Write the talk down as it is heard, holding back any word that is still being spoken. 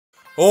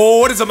Oh,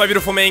 what is up, my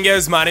beautiful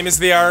mangoes? My name is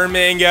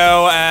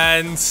TheIronMango,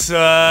 and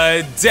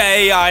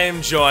today I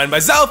am joined by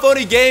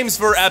Xylophoney Games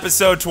for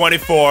episode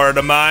 24 of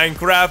the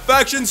Minecraft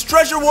Factions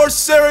TreasureWars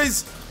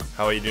series.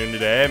 How are you doing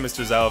today,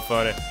 Mr.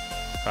 Xylophoney?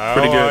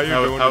 Pretty good.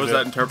 How was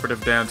that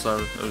interpretive dance I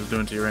was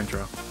doing to your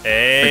intro?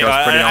 Hey,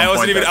 I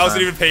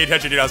wasn't even paying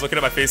attention, dude. I was looking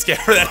at my face cam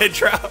for that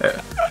intro.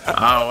 Yeah.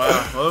 Oh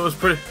wow. Well, it was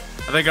pretty.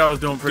 I think I was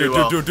doing pretty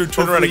well. Dude,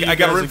 turn around. I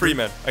got a room for you,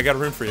 man. I got a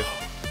room for you.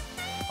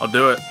 I'll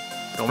do it.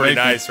 It's pretty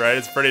nice, right?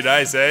 It's pretty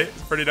nice, eh?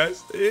 It's pretty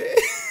nice.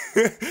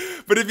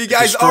 But if you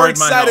guys are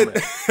excited,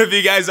 for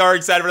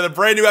the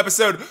brand new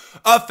episode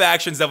of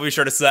Factions, definitely be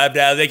sure to slap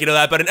down, thank you to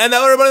that button, and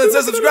that little button that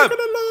says subscribe. Try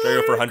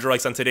to go for 100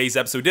 likes on today's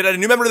episode. We did add a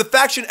new member to the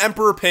faction,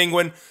 Emperor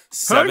Penguin,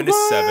 7 to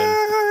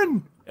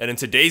 7. And in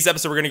today's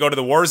episode, we're gonna go to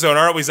the war zone,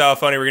 aren't we,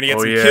 Xylophoney? We're gonna get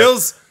some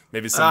kills,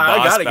 maybe some boss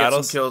battles. I gotta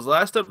get some kills.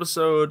 Last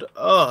episode,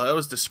 oh, that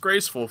was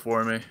disgraceful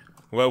for me.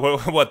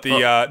 What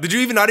the? Did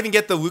you not even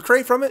get the loot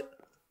crate from it?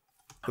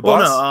 The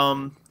boss?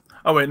 No,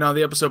 oh wait, no,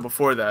 the episode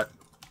before that.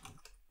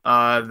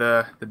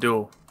 The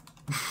duel.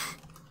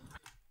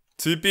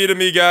 TP to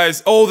me,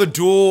 guys. Oh, the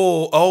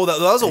duel. Oh, that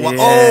was a while.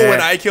 Yeah. Oh,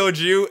 when I killed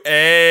you.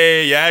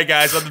 Hey, yeah,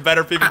 guys, I'm the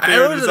better PvP.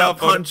 It was a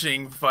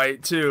punching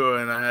fight too,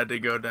 and I had to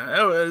go down.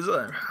 It was.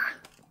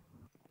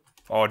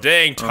 Oh,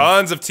 dang,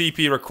 tons of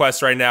TP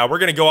requests right now. We're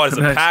gonna go out as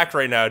a pack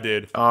right now,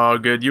 dude. Oh,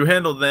 good. You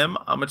handled them.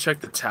 I'm gonna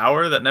check the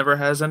tower that never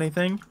has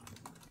anything.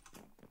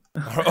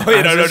 Oh,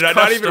 wait, no,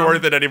 not even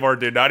worth it anymore,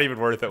 dude. Not even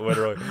worth it,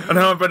 literally.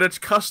 No, but it's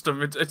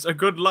custom. It's a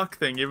good luck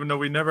thing, even though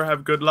we never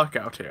have good luck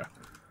out here.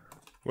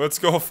 Let's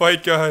go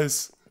fight,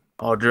 guys.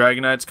 Oh,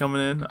 Dragonite's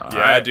coming in. All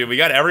right, dude, we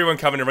got everyone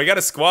coming in. We got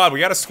a squad.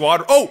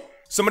 Oh,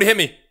 somebody hit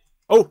me.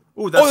 Oh,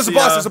 there's a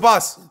boss. There's a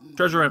boss.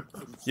 Treasure imp.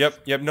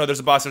 Yep. No,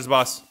 there's a boss. There's a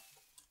boss.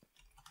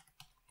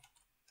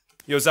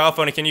 Yo,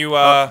 Xylophoney, can you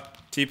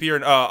TP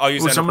or I'll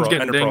use Ender someone's Pearl.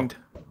 getting dinged.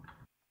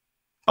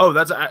 Oh,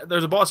 there's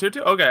a boss here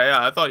too? Okay,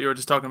 yeah, I thought you were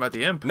just talking about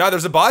the imp. No,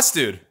 there's a boss,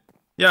 dude.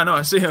 Yeah, no,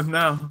 I see him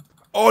now.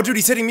 Oh, dude,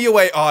 he's hitting me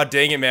away. Oh,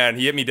 dang it, man.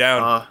 He hit me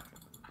down.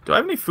 Do I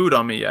have any food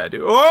on me? Yeah, I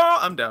do. Oh,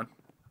 I'm down.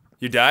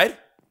 You died?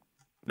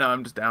 No,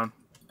 I'm just down.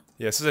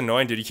 Yeah, this is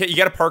annoying, dude. You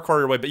gotta parkour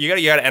your way, but you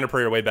gotta Ender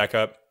Pearl your way back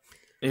up.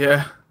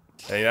 Yeah.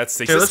 Hey, that's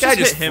sick. Okay, This guy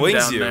just flings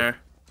down you. There.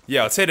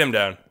 Yeah, let's hit him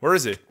down. Where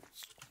is he?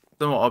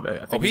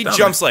 I think he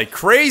jumps like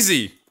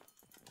crazy.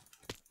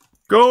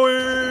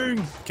 Going.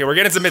 Okay, we're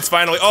getting some hits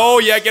finally. Oh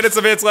yeah, getting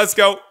some hits. Let's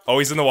go. Oh,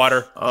 he's in the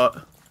water. I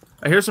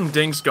hear some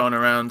dinks going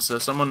around, so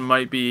someone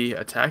might be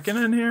attacking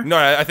in here. No,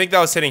 I think that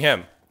was hitting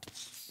him.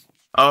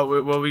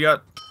 Oh, well, we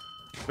got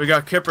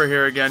Kipper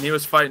here again. He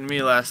was fighting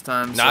me last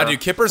time. Nah, dude,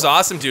 Kipper's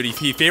awesome, dude.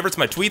 He favorites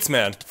my tweets,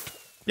 man.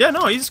 Yeah,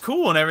 no, he's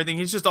cool and everything.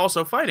 He's just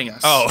also fighting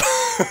us. Oh.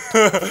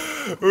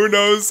 Who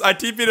knows? I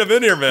TP'd him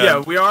in here, man. Yeah,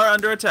 we are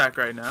under attack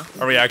right now.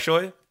 Are we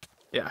actually?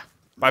 Yeah.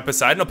 By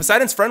Poseidon? No,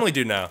 Poseidon's friendly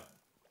dude now.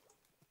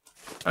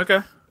 Okay.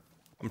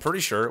 I'm pretty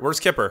sure. Where's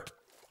Kipper?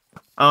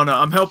 I don't know.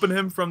 I'm helping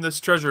him from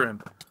this treasure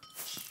imp.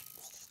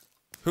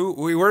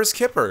 Where's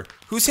Kipper?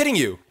 Who's hitting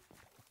you?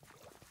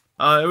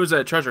 It was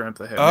a treasure imp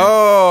that hit me.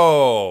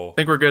 Oh. I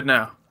think we're good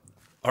now.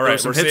 All right,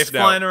 we're safe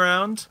now. Flying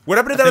around. What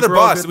happened to that other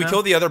boss? Did we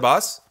kill the other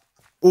boss?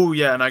 Oh,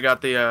 yeah, and I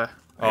got the,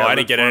 I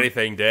didn't get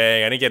anything.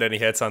 Dang, I didn't get any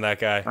hits on that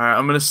guy. All right,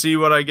 I'm gonna see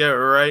what I get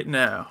right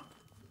now.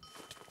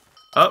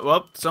 Oh,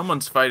 well,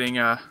 someone's fighting,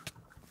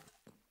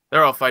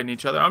 they're all fighting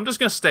each other. I'm just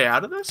gonna stay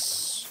out of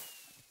this.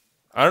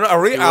 I don't know.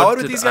 Are we allied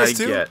with these guys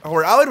too? Oh,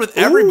 we're allied with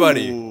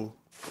everybody. Ooh.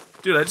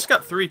 Dude, I just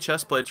got 3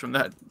 chest plates from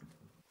that.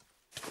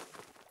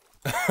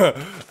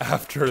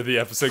 After the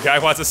episode, guy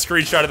wants a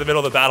screenshot of the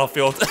middle of the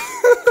battlefield.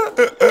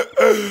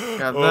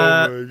 Got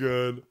that. Oh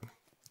my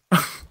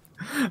god.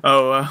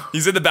 Oh,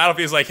 he's in the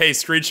battlefield. He's like, "Hey,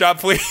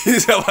 screenshot,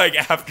 please." Like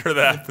after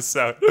the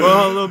episode.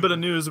 Well, a little bit of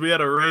news. We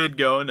had a raid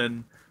going,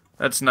 and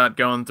that's not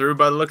going through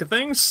by the look of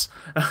things.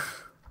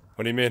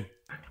 What do you mean?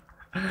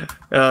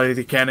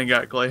 The cannon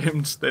got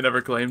claimed. They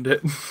never claimed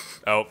it.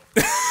 Oh.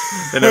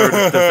 They never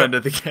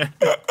defended the cannon.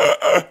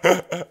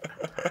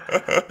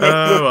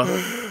 Well.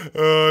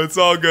 It's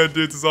all good,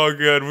 dudes. It's all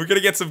good. We're gonna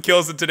get some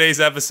kills in today's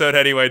episode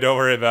anyway. Don't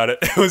worry about it.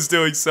 It was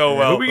doing so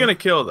well. Who are we gonna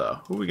kill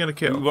though? Who are we gonna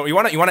kill? You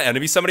want to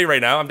enemy somebody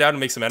right now? I'm down to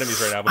make some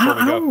enemies right now before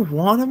we go. I don't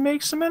want to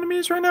make some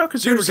enemies right now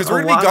because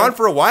we're gonna be gone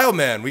for a while,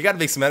 man. We gotta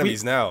make some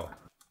enemies now.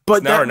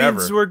 But that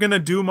means we're gonna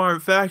doom our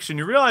faction.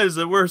 You realize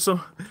that we're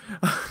so.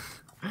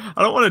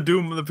 I don't want to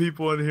doom the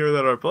people in here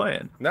that are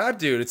playing. Nah,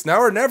 dude, it's now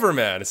or never,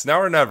 man. It's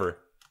now or never.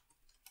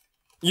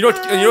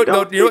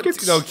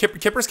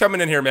 Kipper's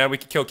coming in here, man. We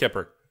can kill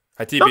Kipper.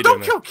 I TP'd him.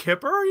 Don't kill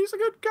Kipper. He's a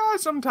good guy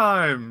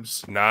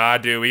sometimes. Nah,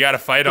 dude, we gotta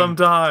fight him.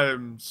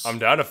 Sometimes. I'm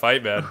down to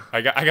fight, man.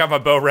 I got my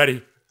bow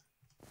ready.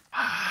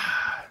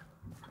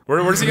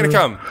 Where's he gonna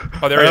come?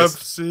 Oh, there he is.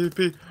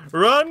 FCP.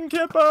 Run,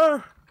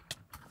 Kipper.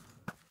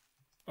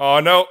 Oh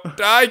no,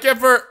 die,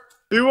 Kipper.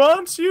 He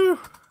wants you.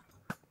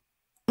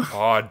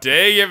 Oh,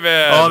 dang it,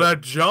 man. Oh, that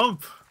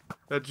jump.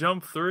 That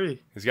jump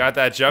 3. He's got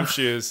that jump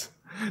shoes.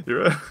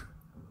 You're right.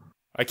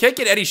 I can't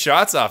get any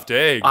shots off,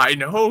 dang. I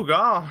know,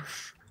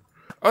 gosh.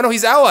 Oh, no,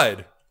 he's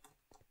allied.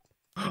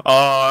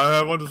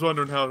 I was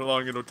wondering how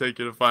long it'll take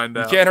you to find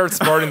out. You can't hurt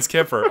Spartan's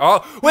Kipper.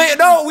 Oh, wait,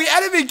 no, we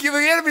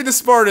enemy the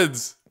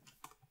Spartans.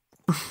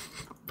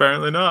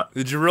 Apparently not.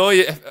 Did you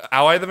really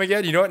ally them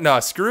again? You know what? No,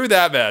 screw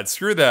that, man.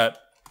 Screw that.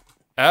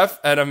 F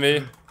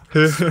enemy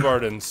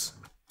Spartans.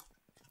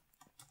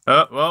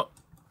 Well.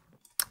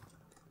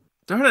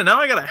 Darn it, now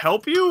I gotta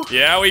help you?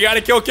 Yeah, we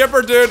gotta kill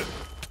Kipper, dude.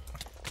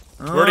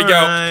 Where'd he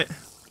go?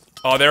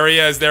 Oh, there he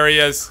is. There he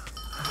is.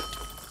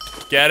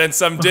 Getting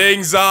some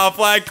dings off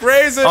like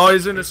crazy. Oh,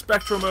 he's in a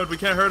spectral mode. We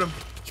can't hurt him.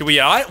 Can we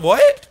ally?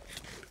 What?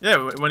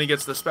 Yeah, when he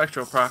gets the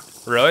spectral proc.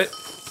 Really?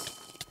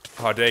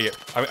 Oh, dang it.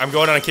 I'm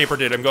going on a caper,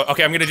 dude.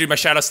 Okay, I'm gonna do my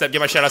shadow step. Get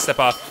my shadow step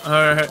off.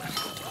 Alright.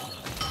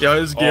 Yo,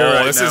 his gear right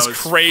now this is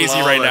crazy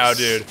flawless. right now,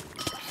 dude.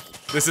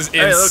 This is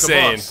Hey,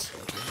 insane.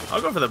 look,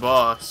 I'll go for the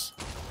boss.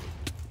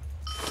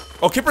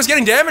 Oh, Kipper's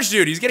getting damaged,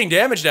 dude. He's getting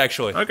damaged,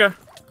 actually. Okay.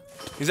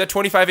 He's at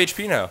 25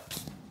 HP now.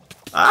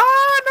 Ah,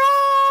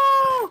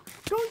 no!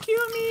 Don't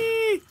kill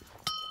me!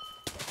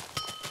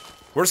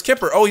 Where's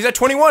Kipper? Oh, he's at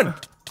 21.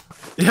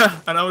 Yeah,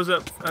 and I was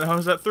at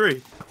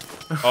 3.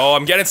 Oh,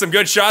 I'm getting some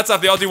good shots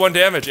off. They all do 1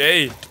 damage.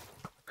 Hey.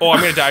 Oh, I'm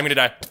gonna die. I'm gonna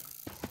die.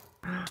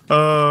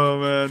 Oh,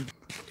 man.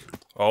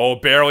 Oh,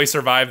 barely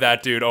survived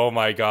that, dude. Oh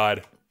my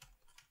god.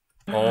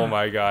 Oh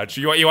my god.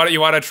 You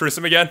want to truce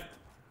him again?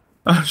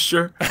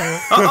 Sure.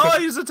 Oh,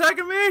 he's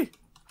attacking me!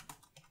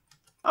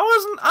 I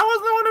wasn't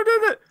the one who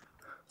did it!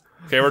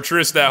 Okay, we're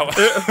truce now.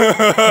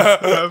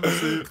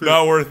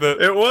 Not worth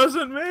it. It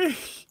wasn't me.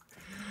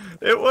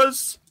 It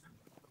was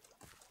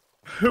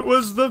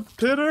the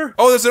pitter.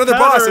 Oh, there's another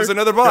boss. There's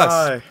another boss.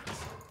 Guy.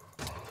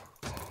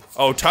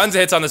 Oh, tons of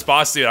hits on this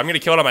boss, dude. I'm gonna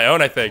kill it on my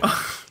own, I think.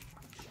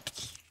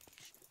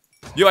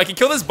 Yo, I can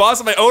kill this boss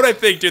on my own, I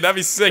think, dude. That'd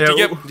be sick.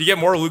 Yeah, do you get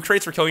more loot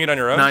crates for killing it on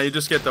your own? Nah, you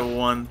just get the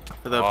 1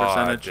 for the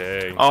percentage.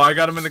 Dang. Oh, I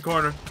got him in the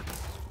corner.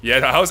 Yeah,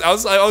 no, I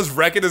was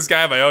wrecking this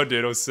guy on my own,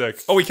 dude. It was sick.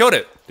 Oh, we killed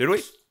it. Did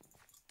we?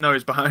 No,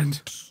 he's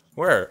behind.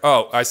 Where?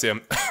 Oh, I see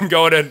him. I'm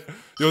going in.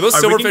 Yo, those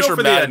silverfish are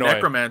mad annoying.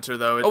 Necromancer,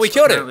 though. It's we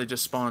killed it. Apparently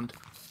just spawned.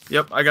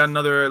 Yep, I got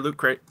another loot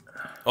crate.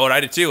 Oh, and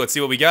I did too. Let's see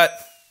what we got.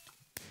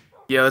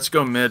 Yeah, let's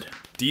go mid.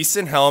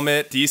 Decent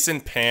helmet,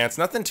 decent pants,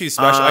 nothing too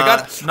special. I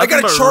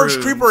got a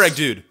charged creeper egg,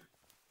 dude.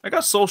 I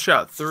got soul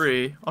shot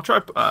 3. I'll try.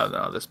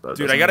 No, this bow.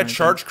 Dude, I got a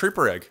charged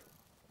creeper egg.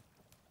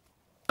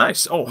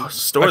 Nice. Oh,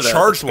 store that. A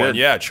charged one,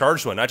 yeah,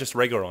 charged one, not just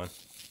regular one.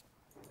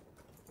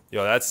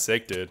 Yo, that's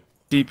sick, dude.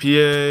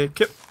 DPA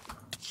Kip.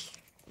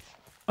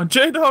 Oh,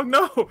 J-Dog,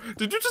 no!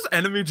 Did you just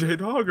enemy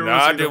J-Dog?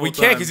 Nah, dude, we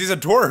can't because he's a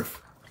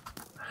dwarf.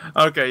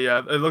 Okay, yeah,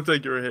 it looked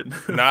like you were hitting.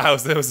 Nah, it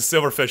was a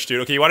silverfish,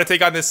 dude. Okay, you want to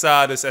take on this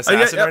this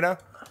assassin right now?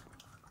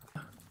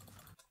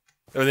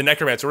 Or the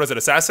necromancer? What is it?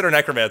 Assassin or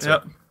necromancer?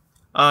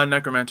 Yep.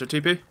 Necromancer.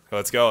 TP.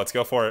 Let's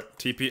go for it.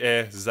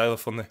 TPA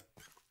Xylophoney.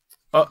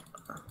 Oh.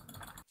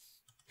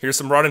 Here's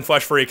some rotten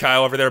flesh for you,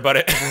 Kyle, over there,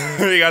 buddy.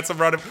 You got some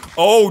rotten.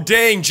 Oh,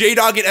 dang!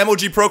 J-Dog and MOG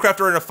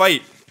Procrafter are in a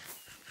fight.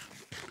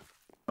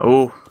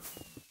 Oh.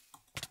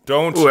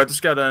 Don't. Ooh, I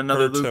just got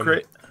another loot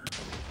crate.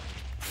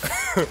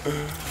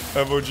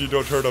 MOG,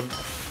 don't hurt him.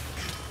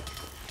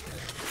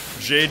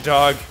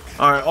 J-Dog.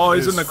 Alright, oh,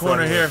 he's in the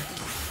corner here.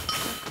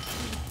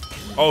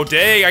 Oh,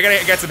 dang, I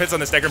gotta get some hits on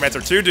this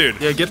necromancer too,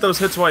 dude. Yeah, get those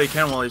hits while you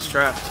can while he's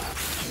trapped.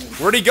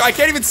 Where'd he go? I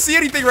can't even see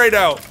anything right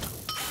now.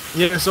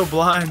 Yeah, you're so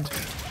blind.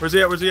 Where's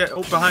he at? Where's he at?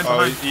 Oh, behind.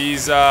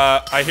 He's,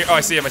 I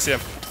see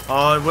him.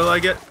 Oh, will I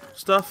get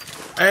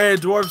stuff? Hey,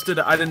 dwarves did.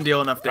 I didn't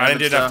deal enough damage. I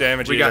didn't do enough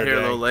damage We either, got here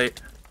a little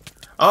late.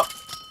 Oh.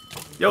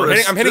 Yo,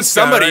 I'm hitting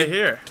somebody. Right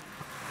here.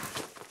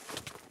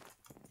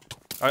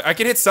 I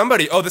can hit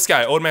somebody. Oh, this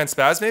guy. Old Man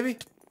Spaz, maybe?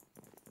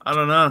 I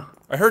don't know.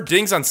 I heard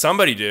dings on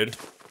somebody, dude.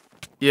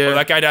 Yeah. Oh,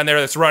 that guy down there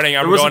that's running.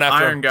 I'm going going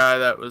after iron him. Guy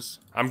that was.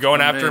 I'm going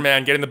after him,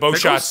 man. Getting the bow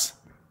shots.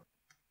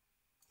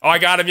 Oh, I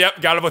got him.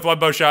 Yep, got him with 1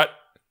 bow shot.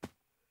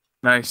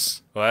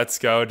 Nice. Let's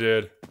go,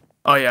 dude.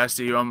 Oh yeah, I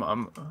see you. I'm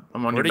on your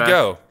back. Where'd he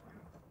go?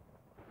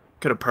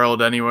 Could have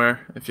pearled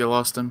anywhere if you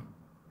lost him.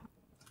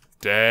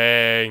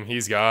 Dang,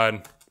 he's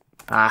gone.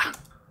 Ah.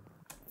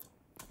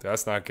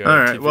 That's not good. All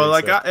right. Well,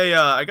 I got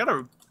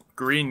a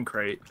green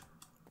crate.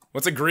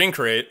 What's a green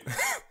crate?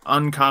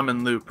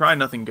 Uncommon loot. Probably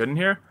nothing good in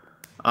here.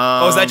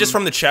 Oh, is that just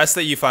from the chest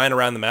that you find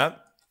around the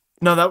map?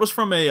 No, that was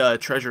from a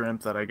treasure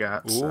imp that I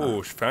got.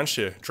 Ooh, found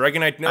you.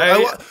 Dragonite. No,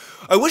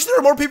 I wish there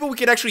were more people we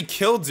could actually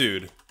kill,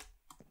 dude.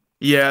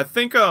 Yeah, I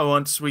think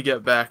once we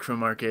get back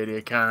from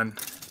Arcadia Con,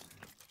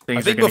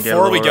 I think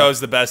before we go is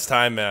the best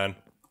time, man.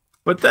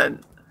 But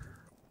then,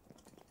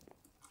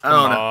 I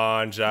don't know. Come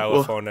on,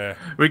 Xylophoney.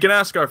 Well, we can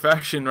ask our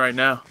faction right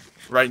now.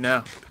 Right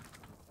now.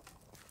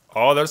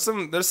 Oh, there's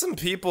some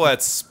people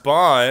at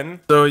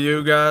spawn. So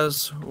you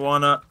guys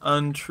wanna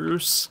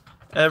untruce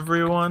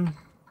everyone?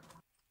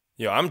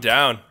 Yo, I'm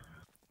down.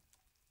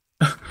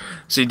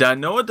 See,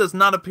 Dinoa does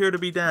not appear to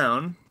be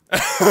down.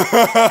 But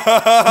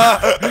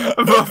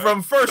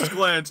from first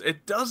glance,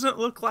 it doesn't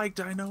look like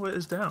Dinoa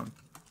is down.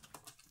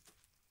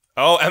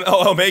 Oh,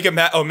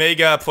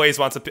 Omega Plays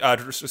wants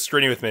a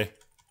screening with me.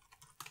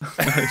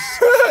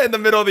 Nice. In the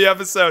middle of the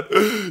episode.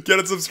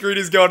 Getting some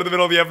screenies going in the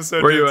middle of the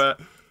episode. Where you at?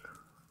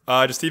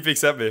 Just TP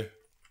accept me.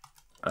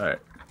 Alright.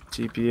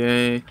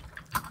 TPA.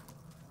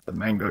 The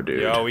mango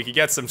dude. Yo, we could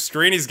get some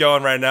screenies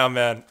going right now,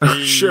 man.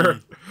 Sure.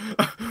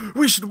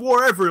 We should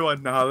war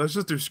everyone. Nah, let's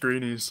just do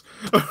screenies.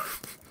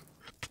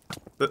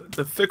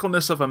 the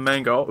fickleness of a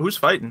mango. Who's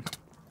fighting?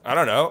 I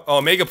don't know. Oh,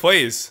 Omega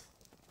plays.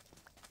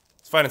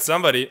 He's fighting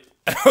somebody.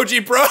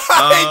 MOG Pro.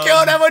 He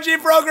killed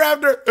MOG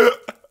Programmed her.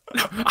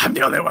 I'm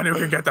the only one who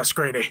can get the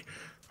screenie.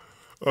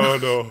 Oh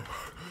no.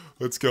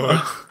 Let's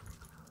go.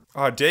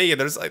 Oh dang it!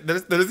 There's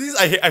these.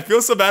 I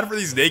feel so bad for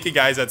these naked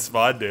guys that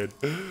spawn, dude.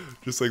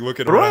 Just like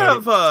looking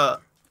around.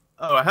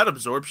 I had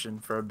absorption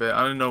for a bit.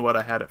 I don't know what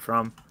I had it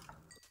from,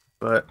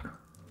 but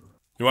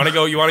you want to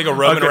go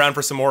roaming around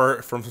for some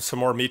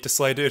more meat to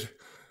slay, dude.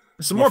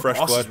 Some more fresh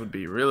bosses would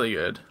be really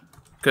good,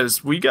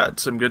 because we got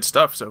some good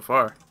stuff so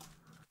far.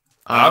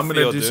 I'm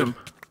gonna do some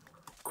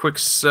quick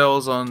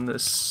sells on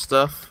this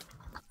stuff.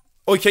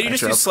 Oh, can you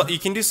just do you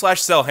can do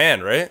 /sell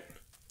hand, right?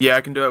 Yeah,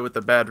 I can do it with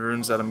the bad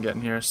runes that I'm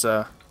getting here.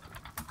 So.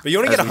 But you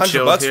only get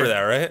 $100 for that,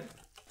 right?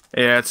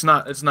 Yeah, it's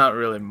not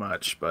really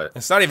much, but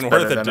it's not even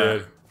worth it,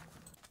 dude.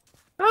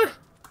 I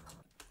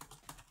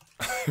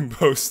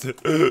boasted.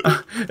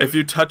 If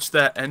you touch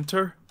that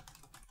enter,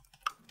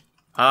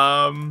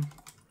 I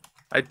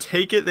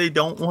take it they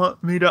don't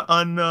want me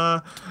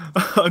to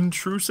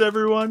untruce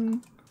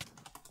everyone.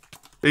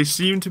 They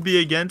seem to be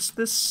against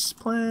this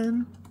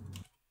plan.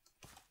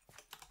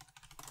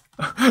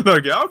 No,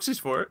 Galaxy's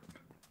for it.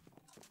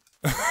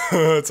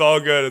 It's all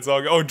good. It's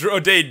all good. Oh,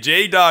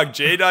 J-Dog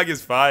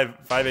is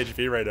 5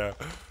 HP right now.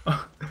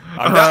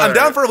 I'm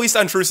down for at least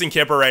untrucing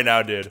Kipper right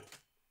now, dude.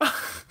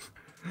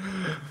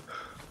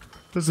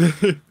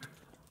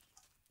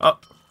 Oh,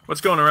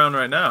 what's going around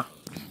right now?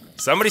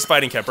 Somebody's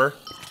fighting Kipper.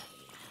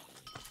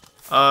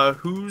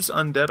 Whose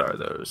undead are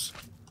those?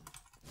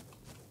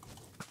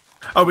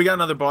 Oh, we got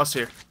another boss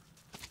here.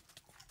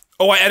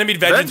 Oh, I enemied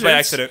Vengeance by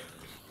accident.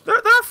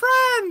 They're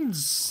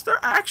friends. They're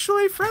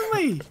actually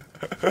friendly.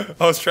 I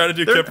was trying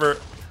to do Kipper.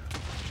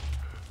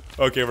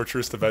 Okay, we're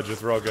truce to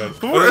Vengeance. We're all good.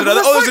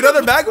 There's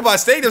another Magma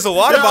boss. Dang, there's a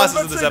lot of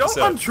bosses in this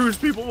episode. Don't untruce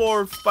people while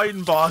we're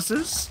fighting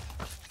bosses.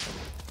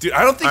 Dude,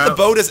 I don't think the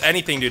bow does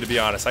anything, dude, to be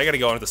honest. I gotta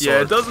go into the sword.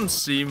 Yeah, it doesn't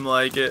seem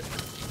like it.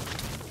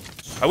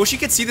 I wish you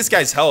could see this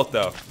guy's health,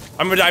 though.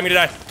 I'm gonna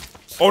die.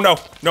 Oh, no.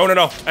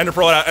 No. Ender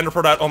Pearl out.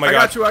 Oh, my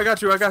God. I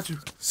got you.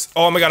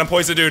 Oh, my God. I'm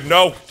poisoned, dude.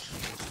 No.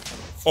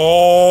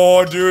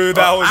 Oh, dude.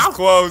 That was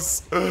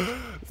close.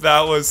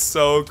 That was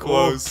so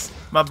close. Oh,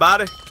 my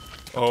body.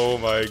 Oh,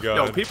 my God.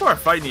 Yo, people are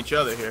fighting each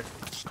other here.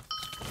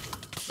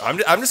 I'm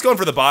just going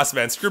for the boss,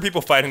 man. Screw people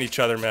fighting each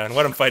other, man.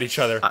 Let them fight each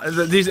other.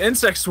 These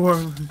insects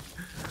swarm.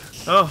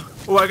 Oh,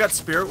 I got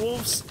spirit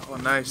wolves. Oh,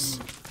 nice.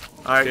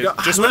 All right,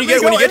 just when you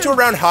get to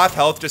around half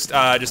health, just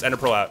Ender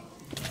Pearl out.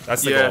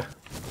 That's the goal.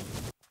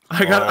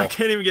 I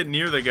can't even get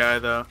near the guy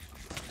though.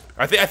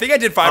 I think I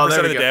did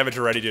 5% of the damage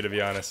already, dude. To be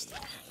honest,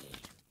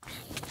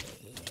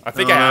 I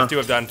think I have to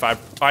have done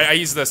 5. I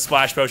used the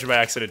splash potion by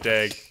accident.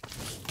 Dang.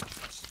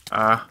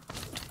 Oh,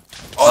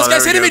 this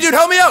guy's hitting me, dude.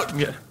 Help me out.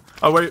 Yeah.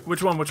 Oh wait,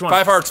 which one?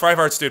 5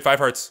 hearts, dude. 5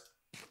 hearts.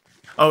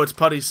 Oh, it's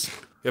putties.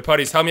 Yeah,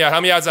 putties. Help me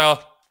out,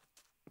 Zal.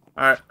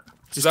 All right.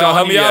 Zal,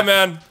 help me out,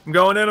 man. I'm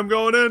going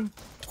in.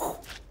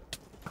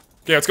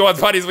 Okay, let's go on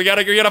putties. We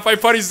gotta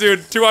fight putties, dude.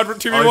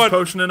 2v1. Oh, he's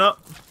potioning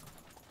up.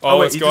 Oh,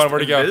 let's go on.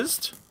 Where'd he go?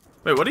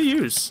 Wait, what did he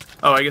use?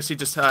 Oh, I guess he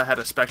just had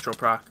a spectral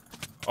proc.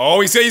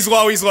 Oh, he's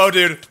low,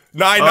 dude.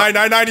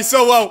 9. He's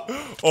so low.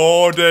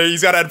 Oh, dude,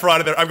 he's got Ed Pro out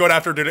of there. I'm going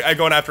after him, dude. I'm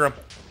going after him.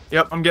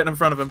 Yep, I'm getting in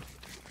front of him.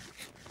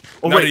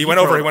 Oh, no, wait, he went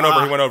over. He went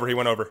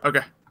over.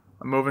 Okay,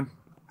 I'm moving.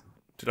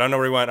 Dude, I don't know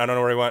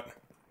where he went.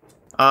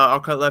 I'll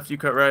cut left, you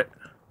cut right.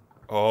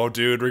 Oh,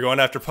 dude, we're going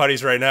after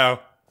putties right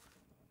now.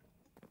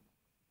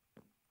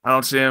 I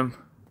don't see him.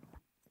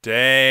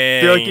 Dang.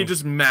 I feel like he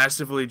just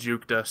massively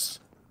juked us.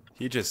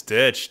 He just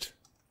ditched.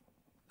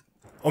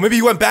 Oh, maybe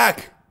he went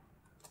back.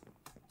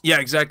 Yeah,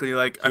 exactly.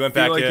 Like, I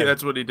feel like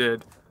that's what he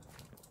did.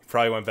 He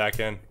probably went back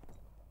in.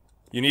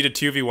 You need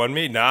to 2v1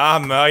 me? Nah,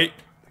 mate.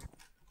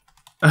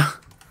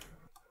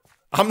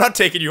 I'm not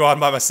taking you on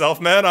by myself,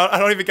 man. I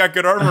don't even got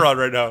good armor on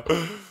right now.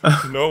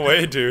 No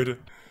way, dude.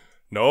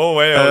 No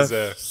way,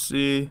 Jose.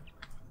 See.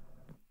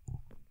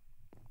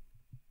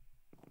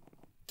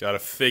 Gotta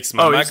fix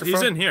my microphone.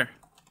 He's in here.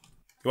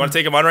 You want to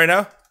take him on right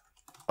now?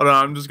 Hold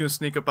on, I'm just gonna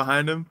sneak up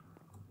behind him.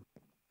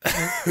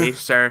 Hey,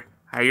 sir.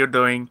 How you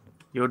doing?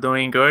 You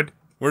doing good?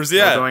 Where's he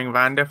at? You doing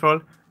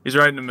wonderful? He's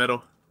right in the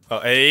middle.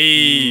 Oh,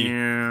 hey.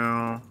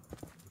 Yeah.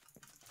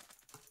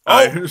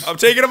 Oh, I'm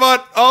taking him on.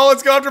 Oh,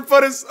 let's go after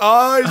Putties.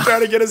 Oh, he's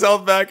trying to get his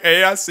health back.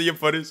 Hey, I see you,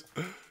 Putties.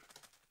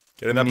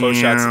 Get in that bow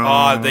shots.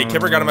 Oh,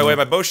 Kipper got in my way of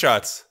my bow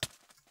shots.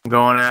 I'm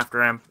going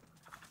after him.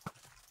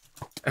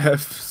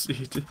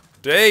 FCD.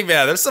 Dang,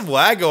 man, there's some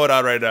lag going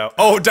on right now.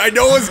 Oh,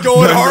 Dino's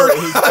going hard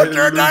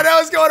after him.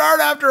 Dino's going hard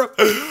after him.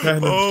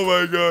 Oh,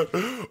 my God.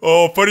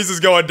 Oh, Putties is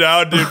going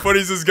down, dude.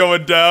 Putties is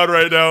going down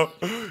right now.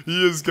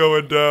 He is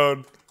going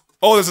down.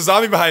 Oh, there's a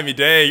zombie behind me.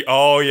 Dang.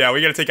 Oh, yeah, we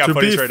got to take out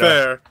Putties right now. To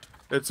be fair,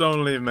 it's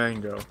only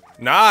Mango.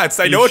 Nah, it's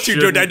Dino too,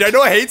 dude.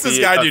 Dino hates this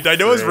guy, dude.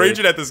 Dino is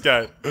raging at this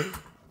guy.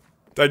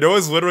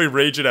 Dinoa's literally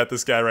raging at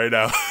this guy right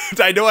now.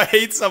 Dinoa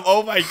hates him.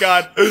 Oh my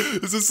god.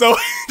 This is so...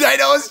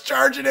 Dinoa's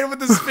charging in with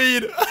the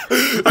speed.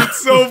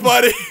 It's so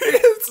funny.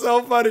 It's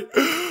so funny.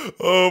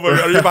 Oh my god.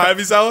 Are you behind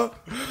me, Sala?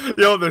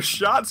 Yo, the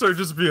shots are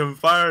just being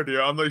fired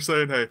here. I'm like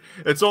saying, hey,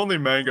 it's only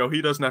Mango.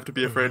 He doesn't have to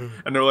be afraid.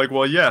 And they're like,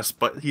 well, yes,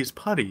 but he's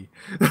putty.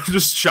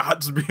 Just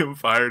shots being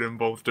fired in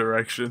both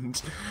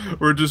directions.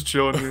 We're just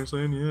chilling here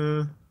saying,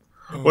 yeah.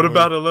 What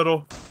about a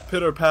little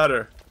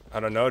pitter-patter? I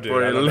don't know,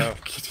 dude. I don't know.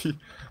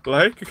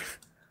 Like?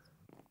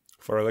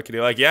 For a lickety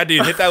like. Yeah,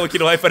 dude, hit that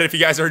lickety like button if you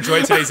guys are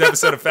enjoying today's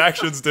episode of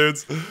Factions,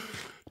 dudes.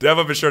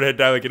 Definitely be sure to hit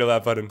that lickety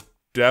like button.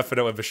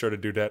 Definitely be sure to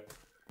do that.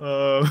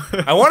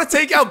 I want to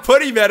take out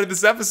Putty, man, in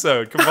this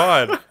episode. Come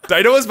on.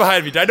 Dinoa's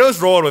behind me. Dinoa's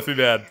rolling with me,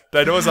 man.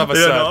 Dinoa's on my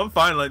side. No, I'm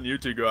fine letting you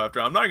two go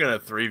after. I'm not going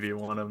to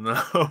 3v1 him,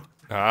 though.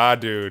 Ah,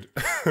 dude.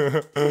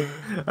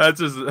 That's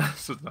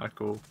just not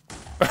cool.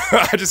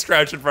 I just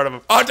crouched in front of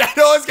him. Oh,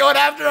 Dinoa's going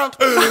after him.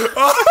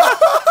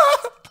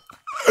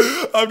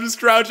 I'm just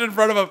crouching in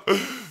front of him.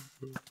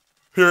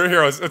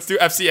 Here, let's do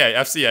FCA.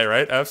 FCA,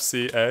 right?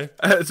 FCA.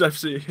 It's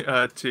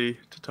FC T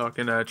to talk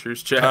in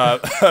True's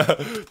chat.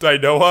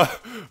 Dinoa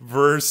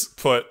versus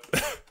Put.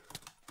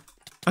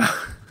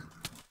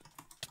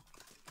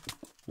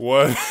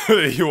 One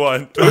v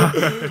one.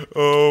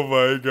 Oh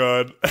my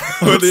god.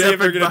 Let's see if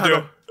we're gonna do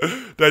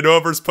it.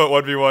 Dinoa versus Put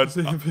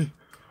 1v1.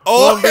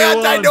 Oh yeah,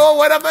 Dinoa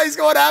went up. He's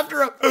going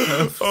after him.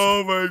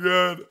 Oh my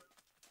god.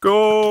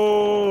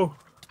 Go.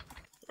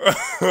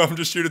 I'm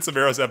just shooting some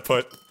arrows at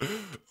Put.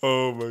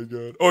 Oh my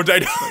god. Oh,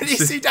 Dinoa. Did you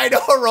see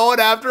Dinoa rolling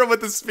after him with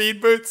the speed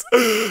boots?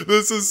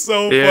 This is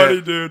so funny,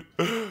 dude.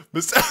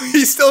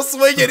 He's still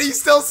swinging.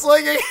 He's still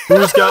swinging.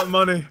 Who's got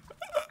money?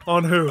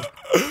 On who?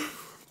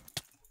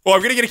 Oh,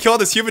 I'm gonna get a kill on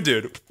this human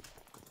dude.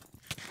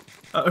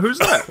 Who's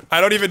that?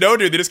 I don't even know,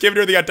 dude. They just came in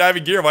here. They got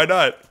diving gear. Why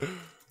not?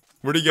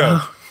 Where'd he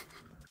go?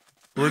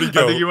 Where'd he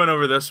go? I think he went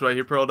over this way.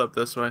 He pearled up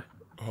this way.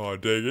 Oh,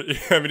 dang it.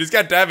 I mean, he's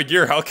got diving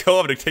gear. I'll kill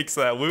him and it takes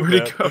that loot,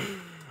 Where'd he go?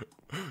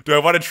 Do I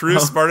want to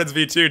Truce Spartans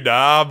V2?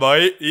 Nah,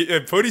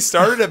 mate. Putty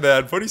started it,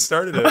 man. Putty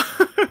started it.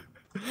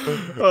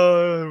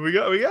 We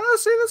gotta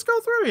see this go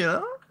through, you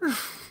know?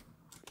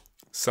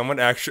 Someone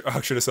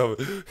auction us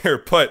over. Here,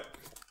 Put.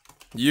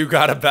 You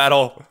gotta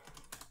battle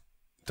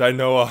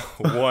Dinoa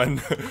 1.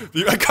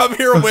 Come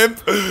here,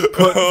 wimp.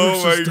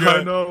 Oh my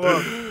god.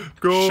 Dinoa.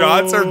 Go.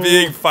 Shots are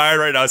being fired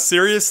right now.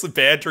 Serious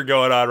banter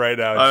going on right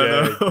now,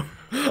 Jay.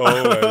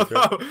 Oh my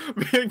god.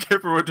 Me and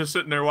Kipper were just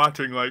sitting there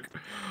watching like,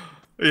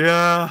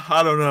 yeah,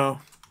 I don't know.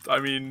 I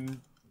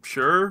mean,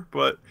 sure,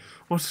 but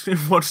what's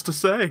to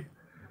say?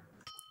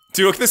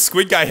 Dude, look at this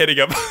squid guy hitting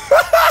him.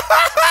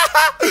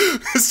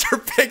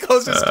 Mr.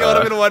 Pickles just killed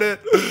him in one hit.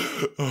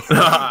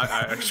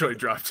 I actually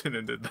dropped in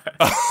and did that.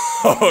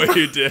 Oh,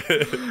 you did?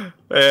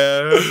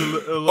 Yeah,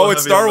 oh,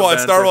 it's Starwall.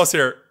 It's Starwall's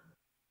here.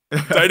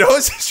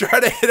 Dinoa's just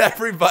trying to hit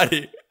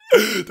everybody.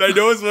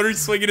 Dinoa's literally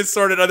swinging his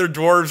sword at other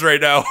dwarves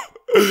right now.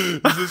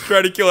 He's just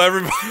trying to kill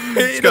everybody.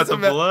 He's got the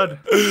blood.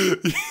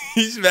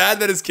 He's mad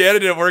that his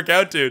cannon didn't work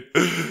out, dude.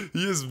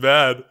 He is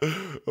mad.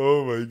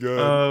 Oh my god.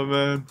 Oh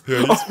man.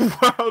 Yeah, oh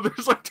wow,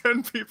 there's like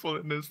 10 people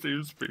in this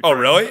team speak. Oh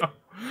really?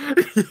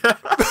 Yeah.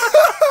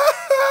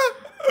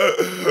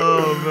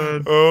 Oh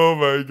man. Oh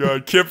my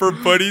god. Kipper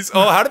Putties.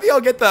 Oh, how did they all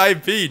get the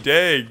IP?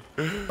 Dang.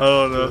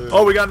 Oh no.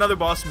 Oh, we got another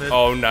boss mid.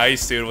 Oh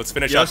nice, dude. Let's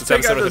finish out this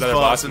episode with another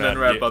boss and then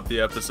wrap up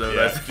the episode.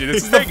 Yeah. Dude,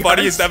 this is the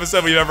funniest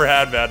episode we've ever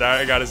had, man.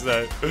 I gotta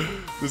say.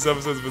 This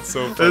episode's been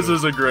so funny. This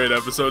is a great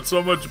episode.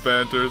 So much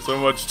banter, so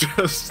much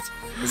just...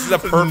 This is a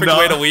perfect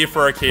way to leave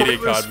for Arcadia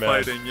Con,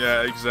 man. Fighting.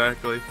 Yeah,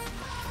 exactly.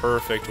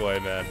 Perfect way,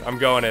 man. I'm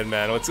going in,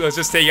 man. Let's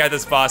just take out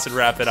this boss and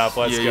wrap it up.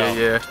 Let's go.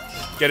 Yeah.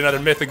 Get another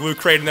mythic loot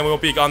crate, and then we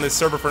won't be on this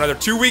server for another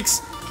 2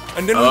 weeks,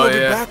 and then we will be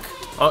back.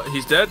 Oh,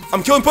 he's dead?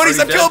 I'm killing Putties!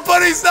 I'm killing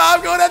Putties! No,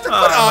 I'm going after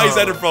Putties! Oh, he's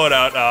under pulling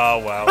out. Oh,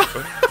 wow.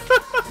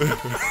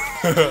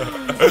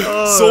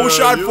 Soul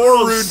shot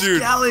for Rude,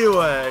 dude.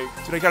 Scallywag.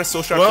 Dude, I got a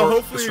soul shot well, for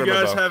hopefully you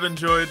guys have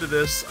enjoyed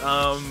this.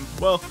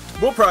 Well,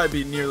 we'll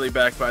probably be nearly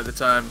back by the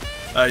time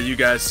you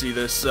guys see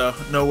this, so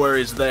no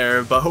worries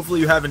there. But hopefully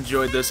you have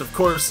enjoyed this. Of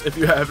course, if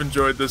you have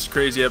enjoyed this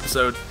crazy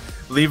episode,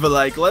 leave a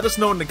like. Let us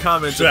know in the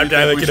comments if you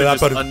think we should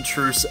just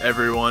untruce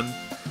everyone.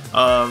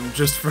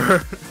 Just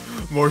for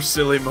more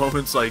silly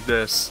moments like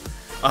this.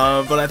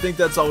 But I think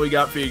that's all we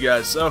got for you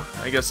guys. So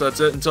I guess that's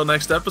it. Until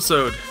next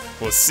episode.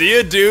 We'll see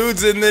you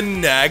dudes in the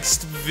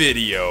next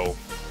video.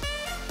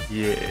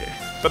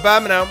 Yeah.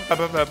 Bye-bye now.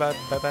 Bye-bye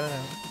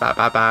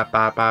now.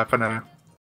 Bye-bye for now.